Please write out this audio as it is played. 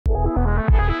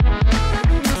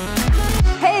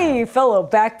you fellow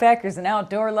backpackers and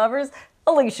outdoor lovers,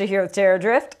 Alisha here with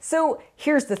Terradrift. So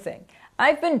here's the thing.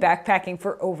 I've been backpacking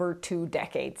for over 2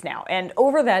 decades now, and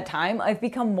over that time, I've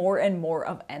become more and more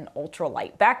of an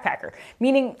ultralight backpacker,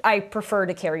 meaning I prefer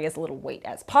to carry as little weight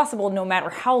as possible, no matter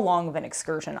how long of an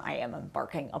excursion I am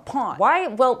embarking upon. Why?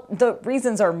 Well, the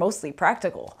reasons are mostly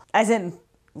practical. As in,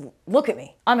 look at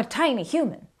me. I'm a tiny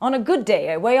human. On a good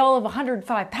day, I weigh all of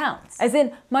 105 pounds. As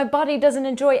in, my body doesn't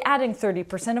enjoy adding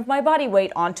 30% of my body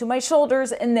weight onto my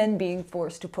shoulders and then being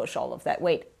forced to push all of that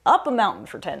weight up a mountain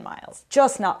for 10 miles.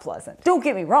 Just not pleasant. Don't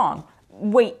get me wrong.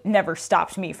 Weight never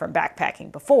stopped me from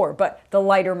backpacking before, but the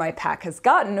lighter my pack has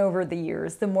gotten over the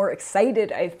years, the more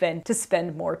excited I've been to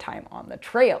spend more time on the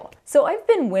trail. So I've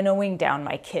been winnowing down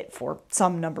my kit for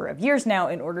some number of years now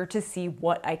in order to see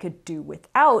what I could do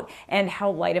without and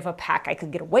how light of a pack I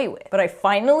could get away with. But I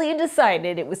finally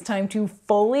decided it was time to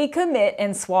fully commit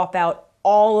and swap out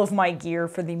all of my gear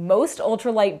for the most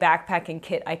ultralight backpacking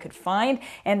kit I could find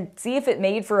and see if it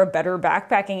made for a better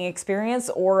backpacking experience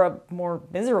or a more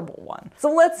miserable one.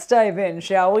 So let's dive in,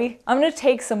 shall we? I'm gonna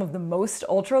take some of the most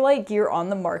ultralight gear on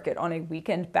the market on a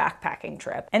weekend backpacking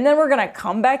trip, and then we're gonna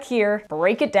come back here,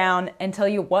 break it down, and tell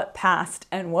you what passed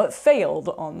and what failed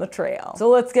on the trail.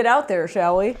 So let's get out there,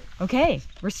 shall we? Okay,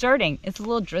 we're starting. It's a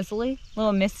little drizzly, a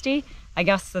little misty. I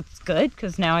guess that's good,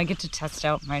 because now I get to test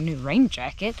out my new rain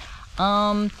jacket.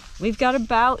 We've got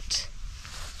about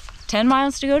 10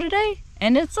 miles to go today,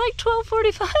 and it's like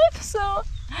 12:45, so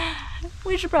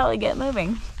we should probably get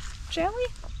moving, shall we?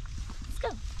 Let's go.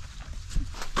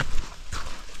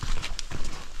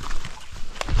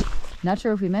 Not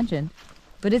sure if we mentioned,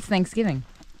 but it's Thanksgiving,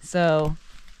 so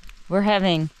we're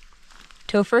having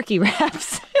tofurkey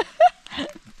wraps.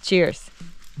 Cheers.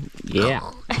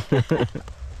 Yeah.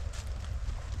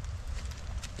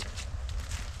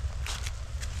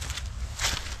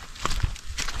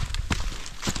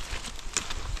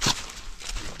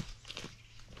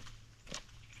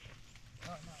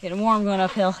 Getting warm going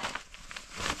uphill.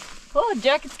 Oh, the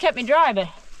jacket's kept me dry, but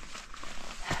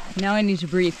now I need to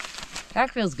breathe.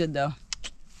 That feels good though.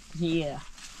 Yeah.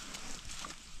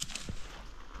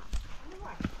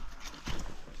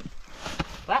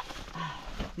 Well,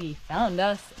 we found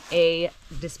us a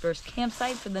dispersed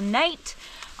campsite for the night.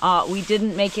 We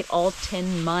didn't make it all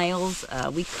 10 miles.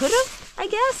 We could have, I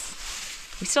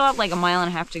guess. We still have like 1.5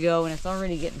 miles to go, and it's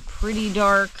already getting pretty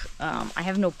dark. I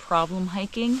have no problem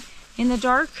hiking in the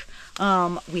dark.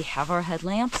 We have our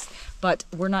headlamps, but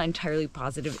we're not entirely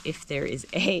positive if there is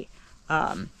a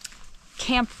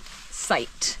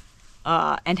campsite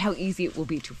and how easy it will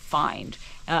be to find.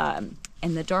 And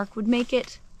the dark would make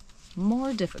it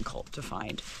more difficult to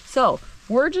find. So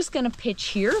we're just gonna pitch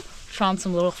here, found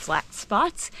some little flat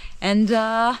spots, and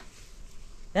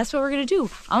that's what we're gonna do.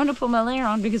 I'm gonna put my layer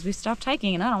on because we stopped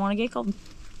hiking and I don't want to get cold.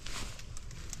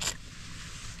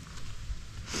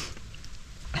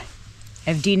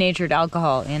 I've denatured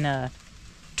alcohol in a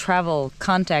travel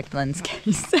contact lens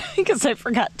case because I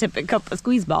forgot to pick up a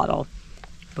squeeze bottle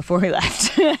before we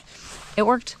left. It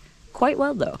worked quite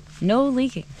well though. No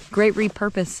leaking. Great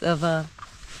repurpose of a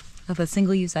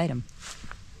single-use item.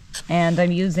 And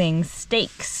I'm using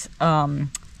stakes, tent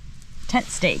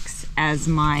stakes, as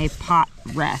my pot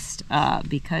rest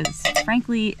because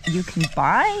frankly you can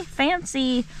buy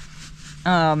fancy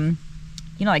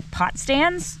like pot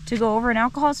stands to go over an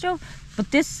alcohol stove.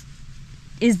 But this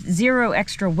is 0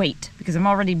 extra weight because I'm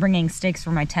already bringing stakes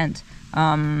for my tent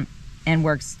and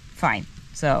works fine.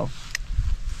 So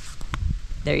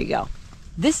there you go.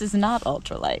 This is not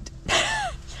ultralight,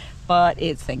 but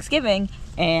it's Thanksgiving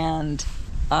and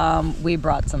we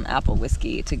brought some apple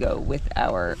whiskey to go with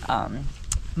our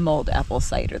mulled apple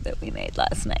cider that we made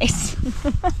last night.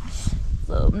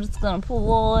 So I'm just gonna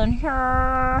pull in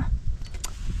here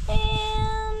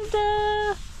and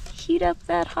heat up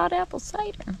that hot apple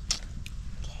cider.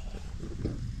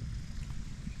 Okay.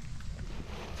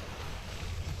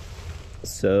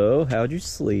 So, how'd you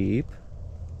sleep?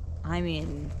 I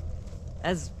mean,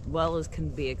 as well as can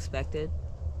be expected.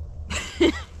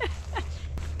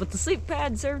 But the sleep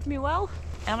pad served me well,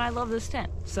 and I love this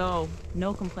tent, so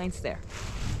no complaints there.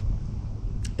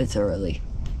 It's early.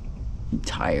 I'm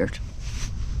tired.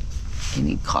 I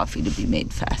need coffee to be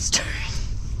made faster.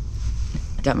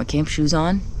 Got my camp shoes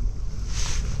on.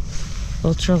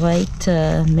 Ultralight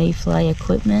Mayfly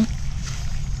equipment.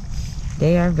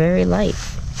 They are very light,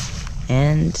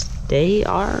 and they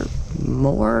are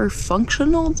more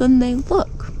functional than they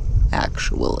look,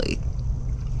 actually.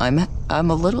 I'm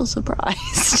a little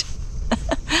surprised.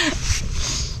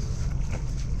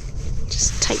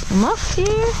 Just tighten them up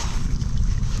here.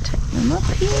 Tighten them up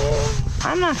here.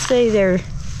 I'm not saying they're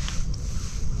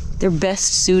They're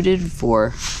best suited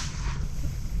for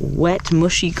wet,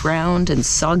 mushy ground and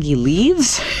soggy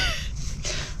leaves.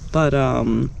 But I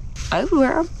would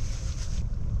wear them.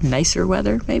 Nicer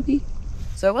weather, maybe.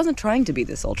 So I wasn't trying to be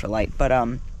this ultralight, but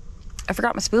I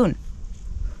forgot my spoon,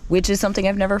 which is something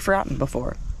I've never forgotten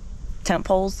before. Tent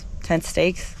poles, tent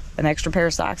stakes, an extra pair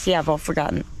of socks. Yeah, I've all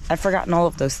forgotten. I've forgotten all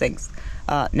of those things.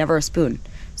 Never a spoon.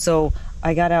 So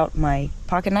I got out my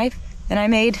pocket knife and I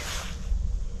made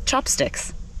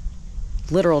chopsticks.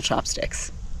 Literal chopsticks.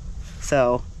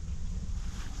 So,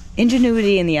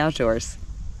 ingenuity in the outdoors.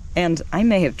 And I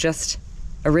may have just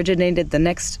originated the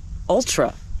next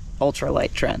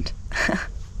ultralight trend.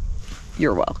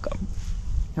 You're welcome.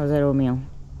 How's that oatmeal?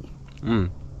 Very,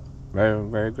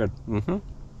 very good.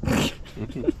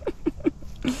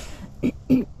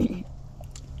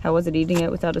 How was it eating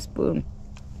it without a spoon?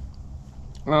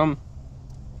 You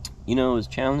know, it was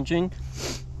challenging,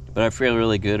 but I feel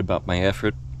really good about my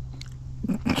effort.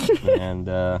 And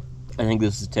I think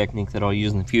this is a technique that I'll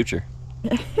use in the future.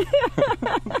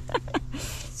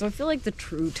 So I feel like the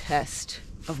true test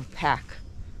of a pack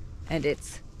and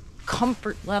its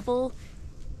comfort level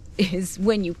is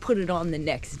when you put it on the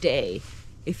next day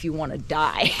if you want to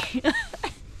die.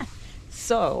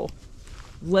 So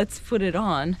let's put it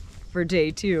on for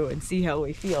day 2 and see how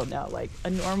we feel now. Like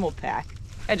a normal pack,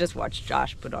 I just watched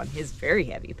Josh put on his very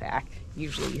heavy pack.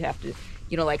 Usually you have to,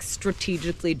 you know, like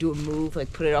strategically do a move,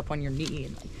 like put it up on your knee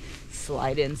and like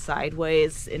slide in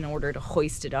sideways in order to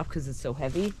hoist it up because it's so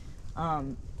heavy.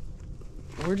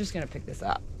 We're just gonna pick this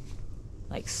up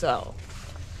like so.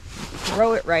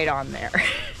 Throw it right on there.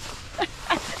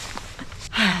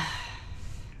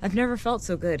 I've never felt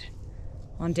so good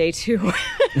on day 2.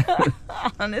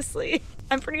 Honestly,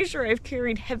 I'm pretty sure I've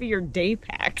carried heavier day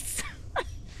packs.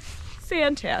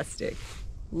 Fantastic.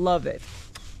 Love it.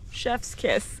 Chef's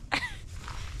kiss.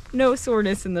 No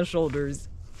soreness in the shoulders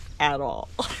at all.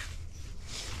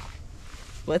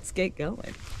 Let's get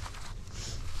going.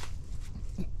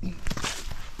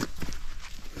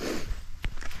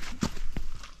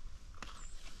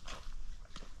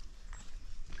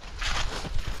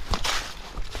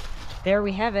 There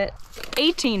we have it.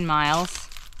 18 miles.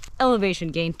 Elevation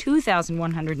gain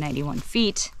 2,191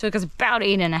 feet. Took us about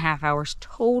 8.5 hours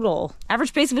total.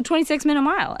 Average pace of a 26-minute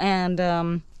mile. And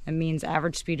it means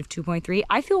average speed of 2.3.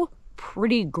 I feel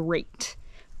pretty great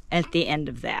at the end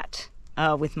of that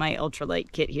with my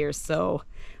ultralight kit here. So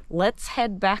let's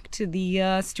head back to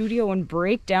the studio and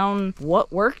break down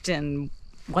what worked and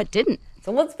what didn't.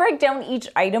 So let's break down each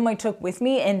item I took with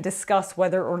me and discuss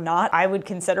whether or not I would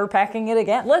consider packing it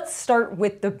again. Let's start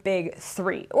with the big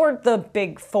 3, or the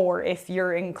big 4 if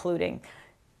you're including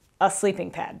a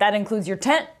sleeping pad. That includes your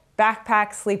tent,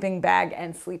 backpack, sleeping bag,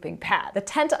 and sleeping pad. The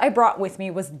tent I brought with me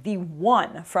was the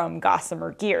One from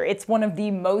Gossamer Gear. It's one of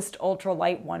the most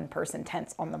ultralight one-person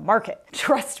tents on the market.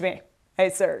 Trust me, I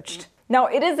searched. Now,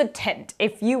 it is a tent.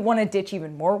 If you want to ditch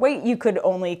even more weight, you could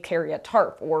only carry a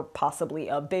tarp or possibly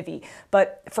a bivvy.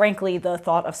 But frankly, the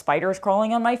thought of spiders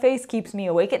crawling on my face keeps me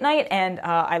awake at night, and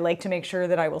I like to make sure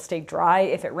that I will stay dry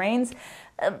if it rains.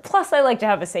 Plus, I like to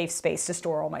have a safe space to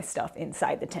store all my stuff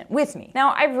inside the tent with me.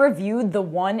 Now, I've reviewed the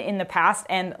One in the past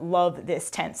and love this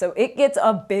tent, so it gets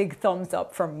a big thumbs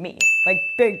up from me. Like,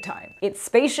 big time. It's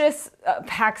spacious,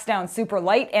 packs down super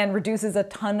light, and reduces a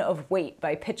ton of weight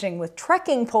by pitching with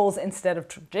trekking poles instead of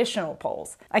traditional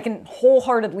poles. I can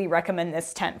wholeheartely recommend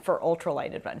this tent for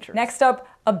ultralight adventures. Next up,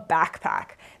 a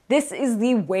backpack. This is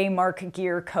the Waymark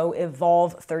Gear Co.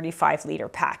 Evolve 35-liter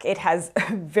pack. It has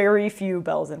very few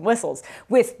bells and whistles,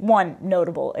 with one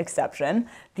notable exception.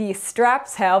 The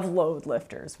straps have load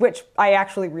lifters, which I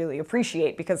actually really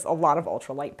appreciate because a lot of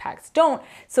ultralight packs don't,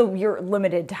 so you're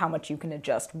limited to how much you can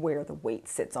adjust where the weight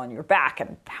sits on your back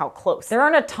and how close. There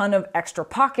aren't a ton of extra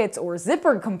pockets or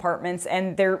zippered compartments,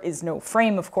 and there is no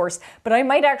frame, of course, but I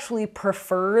might actually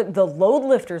prefer the load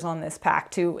lifters on this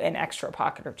pack to an extra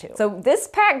pocket or two. So this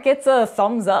pack gets a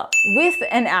thumbs up with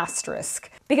an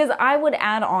asterisk, because I would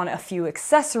add on a few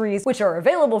accessories which are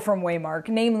available from Waymark,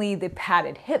 namely the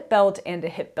padded hip belt and a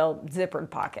hip belt zippered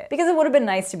pocket, because it would have been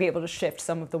nice to be able to shift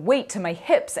some of the weight to my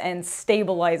hips and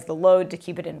stabilize the load to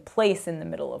keep it in place in the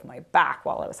middle of my back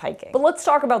while I was hiking. But let's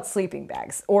talk about sleeping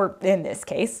bags, or in this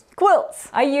case, quilts.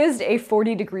 I used a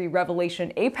 40-degree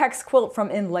Revelation Apex quilt from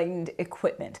Enlightened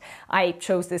Equipment. I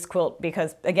chose this quilt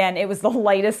because, again, it was the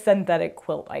lightest synthetic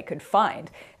quilt I could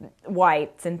find. Why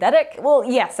synthetic? Well,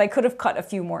 yes, I could have cut a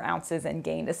few few more ounces and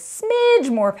gained a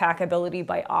smidge more packability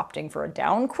by opting for a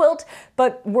down quilt,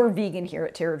 but we're vegan here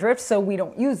at Terradrift, so we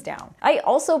don't use down. I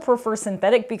also prefer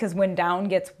synthetic because when down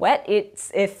gets wet,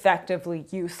 it's effectively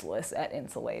useless at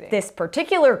insulating. This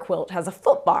particular quilt has a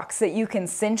foot box that you can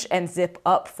cinch and zip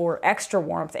up for extra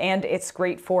warmth, and it's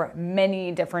great for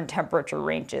many different temperature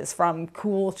ranges, from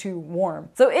cool to warm.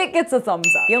 So it gets a thumbs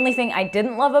up. The only thing I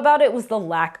didn't love about it was the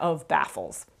lack of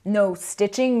baffles. No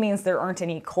stitching means there aren't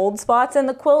any cold spots in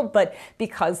the quilt, but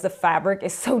because the fabric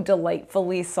is so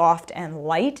delightfully soft and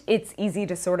light, it's easy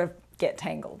to sort of get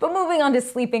tangled. But moving on to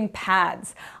sleeping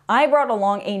pads. I brought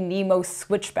along a Nemo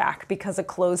switchback because a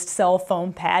closed cell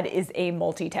foam pad is a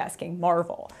multitasking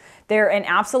marvel. They're an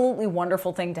absolutely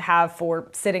wonderful thing to have for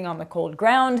sitting on the cold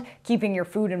ground, keeping your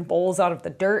food and bowls out of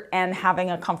the dirt, and having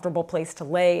a comfortable place to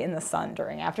lay in the sun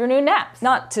during afternoon naps.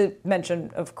 Not to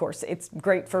mention, of course, it's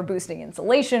great for boosting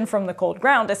insulation from the cold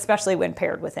ground, especially when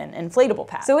paired with an inflatable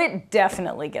pad. So it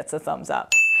definitely gets a thumbs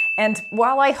up. And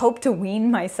while I hope to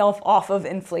wean myself off of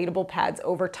inflatable pads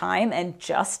over time and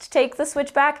just take the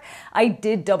switchback, I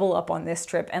did double up on this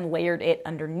trip and layered it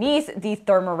underneath the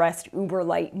Thermarest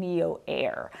Ultralight Neo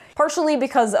Air. Partially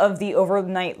because of the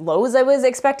overnight lows I was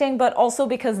expecting, but also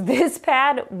because this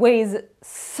pad weighs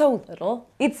so little.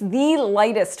 It's the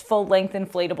lightest full-length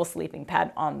inflatable sleeping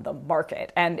pad on the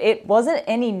market, and it wasn't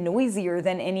any noisier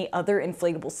than any other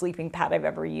inflatable sleeping pad I've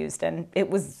ever used, and it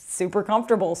was super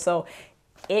comfortable, so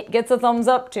it gets a thumbs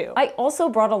up too. I also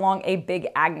brought along a Big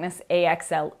Agnes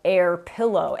AXL Air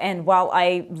pillow, and while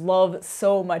I love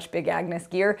so much Big Agnes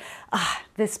gear,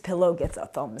 this pillow gets a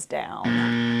thumbs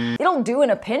down. It'll do in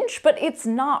a pinch, but it's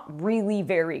not really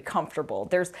very comfortable.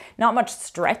 There's not much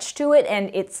stretch to it,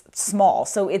 and it's small,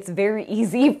 so it's very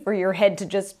easy for your head to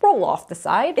just roll off the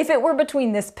side. If it were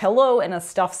between this pillow and a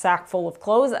stuffed sack full of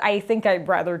clothes, I think I'd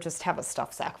rather just have a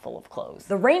stuffed sack full of clothes.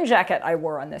 The rain jacket I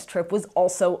wore on this trip was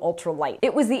also ultralight.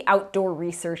 It was the Outdoor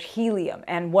Research Helium,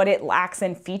 and what it lacks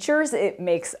in features, it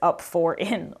makes up for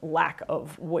in lack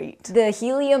of weight. The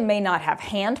Helium may not have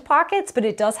hand pockets, but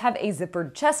it does have a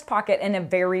zippered chest pocket and a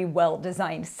very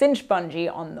well-designed cinch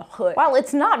bungee on the hood. While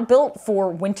it's not built for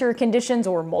winter conditions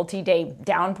or multi-day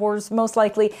downpours, most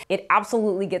likely, it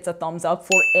absolutely gets a thumbs up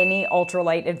for any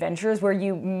ultralight adventures where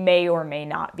you may or may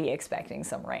not be expecting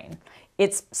some rain.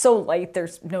 It's so light,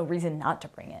 there's no reason not to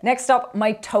bring it. Next up,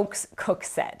 my Toaks cook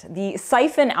set. The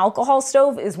Siphon alcohol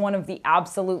stove is one of the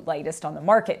absolute lightest on the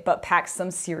market, but packs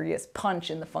some serious punch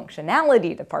in the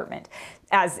functionality department,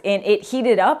 as in it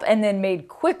heated up and then made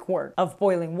quick work of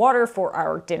boiling water for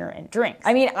our dinner and drinks.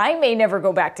 I mean, I may never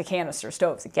go back to canister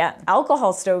stoves again.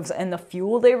 Alcohol stoves and the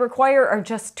fuel they require are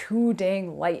just too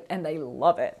dang light, and I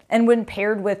love it. And when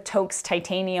paired with Toaks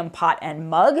titanium pot and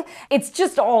mug, it's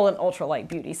just all an ultralight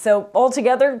beauty. So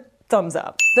altogether, thumbs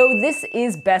up. Though this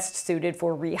is best suited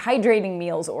for rehydrating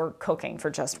meals or cooking for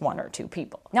just 1 or 2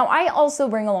 people. Now, I also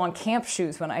bring along camp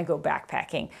shoes when I go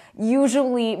backpacking.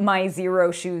 Usually my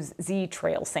Zero Shoes Z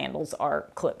Trail sandals are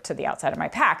clipped to the outside of my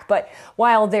pack, but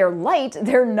while they're light,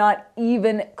 they're not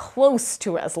even close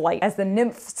to as light as the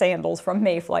Nymph sandals from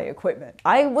Mayfly Equipment.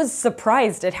 I was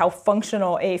surprised at how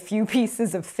functional a few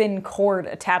pieces of thin cord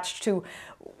attached to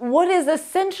what is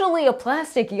essentially a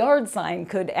plastic yard sign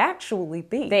could actually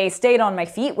be. They stayed on my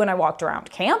feet when I walked around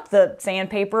camp. The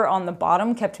sandpaper on the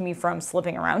bottom kept me from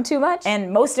slipping around too much.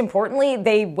 And most importantly,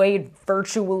 they weighed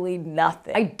virtually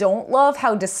nothing. I don't love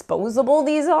how disposable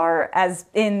these are, as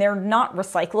in they're not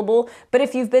recyclable, but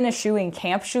if you've been eschewing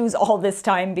camp shoes all this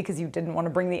time because you didn't want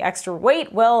to bring the extra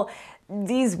weight, well,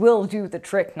 these will do the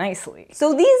trick nicely.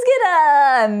 So these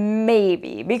get a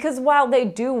maybe, because while they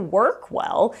do work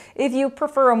well, if you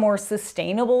prefer a more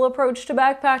sustainable approach to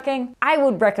backpacking, I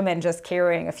would recommend just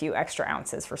carrying a few extra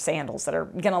ounces for sandals that are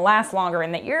gonna last longer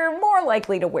and that you're more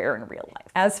likely to wear in real life.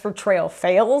 As for trail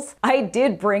fails, I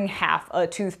did bring half a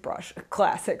toothbrush,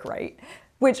 classic, right?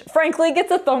 Which frankly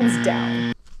gets a thumbs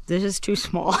down. This is too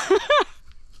small.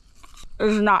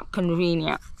 It's not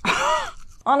convenient.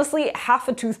 Honestly, half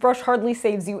a toothbrush hardly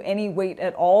saves you any weight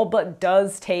at all, but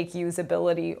does take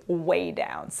usability way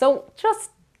down. So just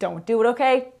don't do it,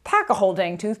 okay? Pack a whole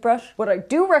dang toothbrush. What I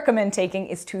do recommend taking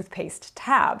is toothpaste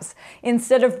tabs.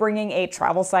 Instead of bringing a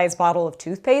travel size bottle of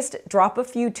toothpaste, drop a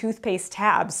few toothpaste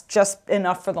tabs, just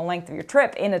enough for the length of your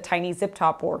trip, in a tiny zip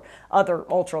top or other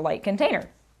ultralight container.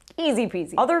 Easy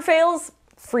peasy. Other fails,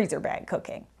 freezer bag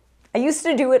cooking. I used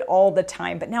to do it all the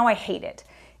time, but now I hate it.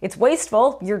 It's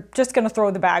wasteful. You're just gonna throw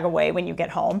the bag away when you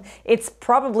get home. It's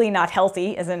probably not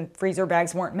healthy, as in freezer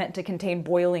bags weren't meant to contain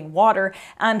boiling water,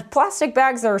 and plastic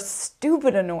bags are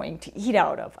stupid annoying to eat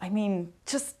out of. I mean,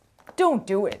 just don't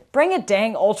do it. Bring a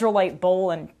dang ultralight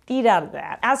bowl and eat out of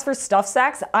that. As for stuff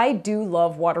sacks, I do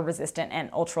love water resistant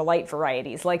and ultralight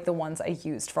varieties like the ones I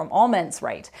used from All Men's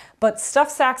Right. But stuff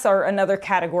sacks are another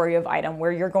category of item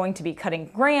where you're going to be cutting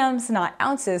grams, not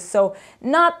ounces, so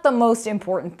not the most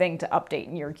important thing to update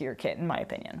in your gear kit in my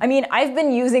opinion. I mean, I've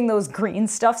been using those green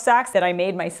stuff sacks that I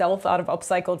made myself out of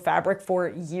upcycled fabric for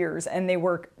years and they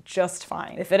work just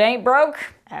fine. If it ain't broke,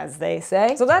 as they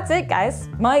say. So that's it, guys.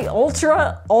 My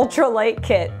ultralight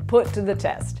kit put to the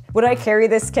test. Would I carry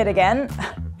this kit again?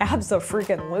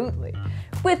 Abso-freaking-lutely.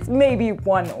 With maybe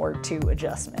 1 or 2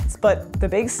 adjustments. But the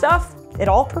big stuff, it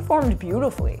all performed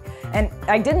beautifully. And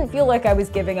I didn't feel like I was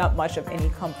giving up much of any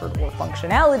comfort or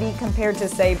functionality compared to,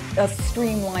 say, a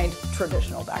streamlined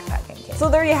traditional backpacking kit. So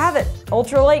there you have it.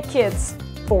 Ultralight kits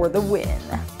for the win.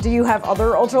 Do you have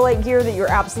other ultralight gear that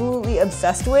you're absolutely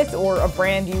obsessed with or a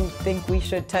brand you think we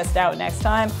should test out next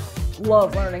time?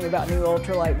 Love learning about new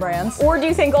ultralight brands. Or do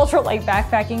you think ultralight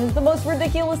backpacking is the most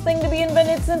ridiculous thing to be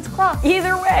invented since Crocs?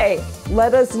 Either way,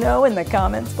 let us know in the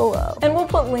comments below. And we'll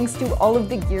put links to all of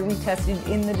the gear we tested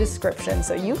in the description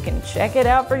so you can check it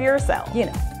out for yourself. You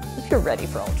know, if you're ready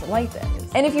for ultralight, that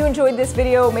is. And if you enjoyed this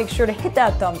video, make sure to hit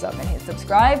that thumbs up and hit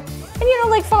subscribe.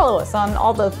 And like follow us on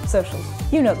all the socials.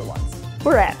 You know the ones.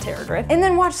 We're at Terradrift. And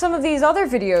then watch some of these other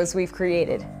videos we've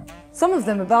created. Some of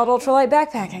them about ultralight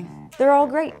backpacking. They're all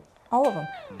great. All of them.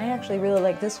 I actually really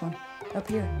like this one up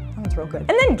here. That one's real good.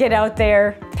 And then get out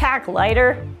there, pack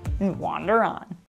lighter, and wander on.